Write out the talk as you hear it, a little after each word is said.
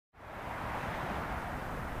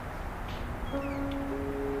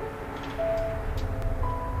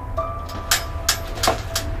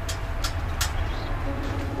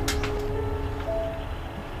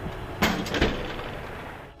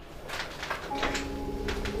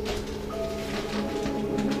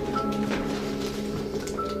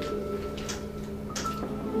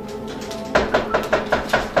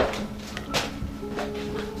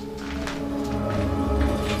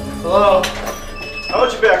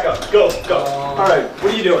back up. Go. All right,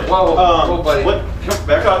 what are you doing? Whoa, buddy. What? Come,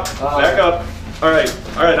 back up. Back up. All right.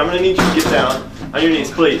 I'm gonna need you to get down on your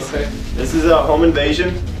knees, please. Okay. This is a home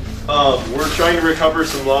invasion. We're trying to recover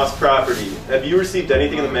some lost property. Have you received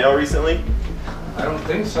anything in the mail recently? I don't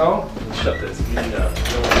think so. Shut this. No one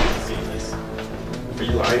has seen this. Are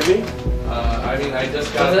you lying to me? I mean, I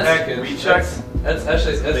just got a package. Recheck. That's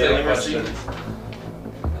actually a Mailing question. receipt?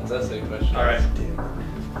 That's a question. All right.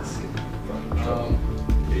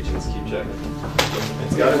 Agents, keep checking.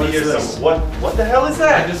 It's gotta be here somewhere. What the hell is I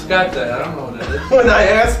that? just got that. I don't know what it is. When I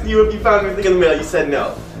asked you if you found anything in the mail, you said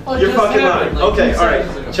no. Oh, You're just fucking lying. happened, like, Okay, 2 all right.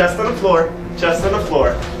 seconds ago. Chest on the floor. Chest on the floor.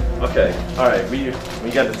 Okay, all right. We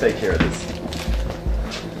got to take care of this.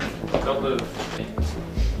 Don't move.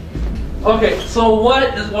 Okay, so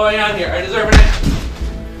what is going on here? I deserve an answer.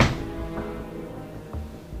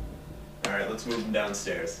 All right, let's move him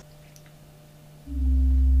downstairs.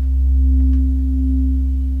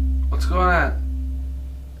 What's going on?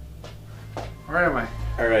 Where am I?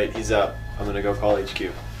 All right, he's up. I'm gonna go call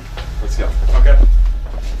HQ. Let's go. Okay.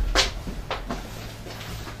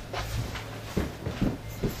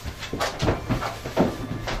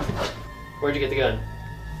 Where'd you get the gun?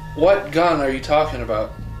 What gun are you talking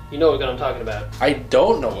about? You know what gun I'm talking about. I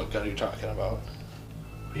don't know what gun you're talking about.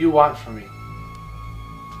 What do you want from me?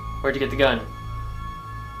 Where'd you get the gun?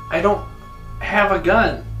 I don't have a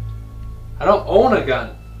gun. I don't own a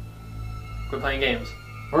gun. Quit playing games.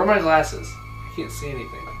 Where are my glasses? I can't see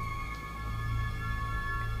anything.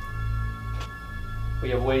 We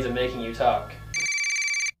have ways of making you talk.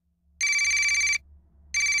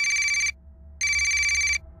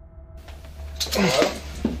 Hello?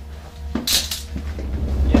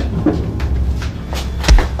 Yeah.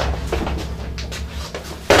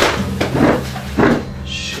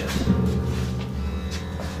 Shit.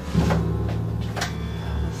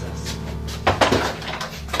 What's this?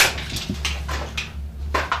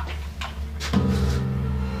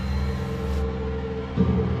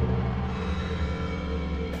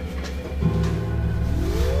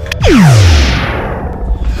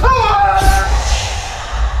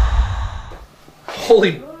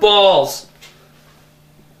 Holy balls!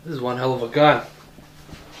 This is one hell of a gun.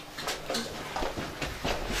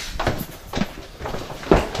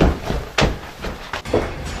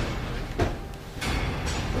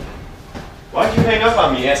 Why'd you hang up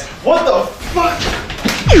on me, ass? What the fuck?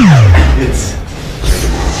 It's...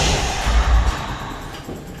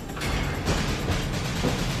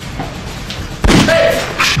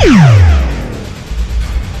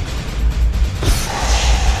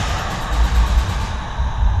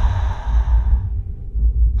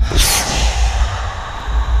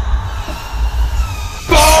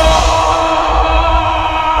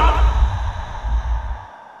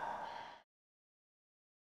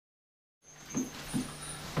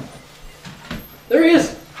 There he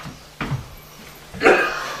is!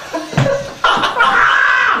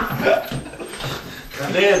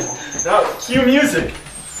 Man, now cue music.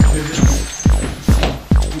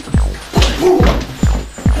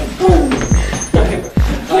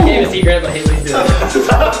 I gave a secret, but I hate what he's doing.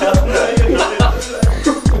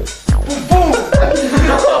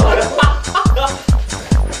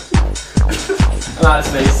 I'm out of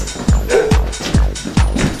space.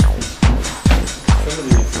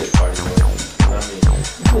 Somebody needs to get party boy, not me.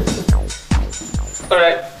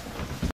 Alright.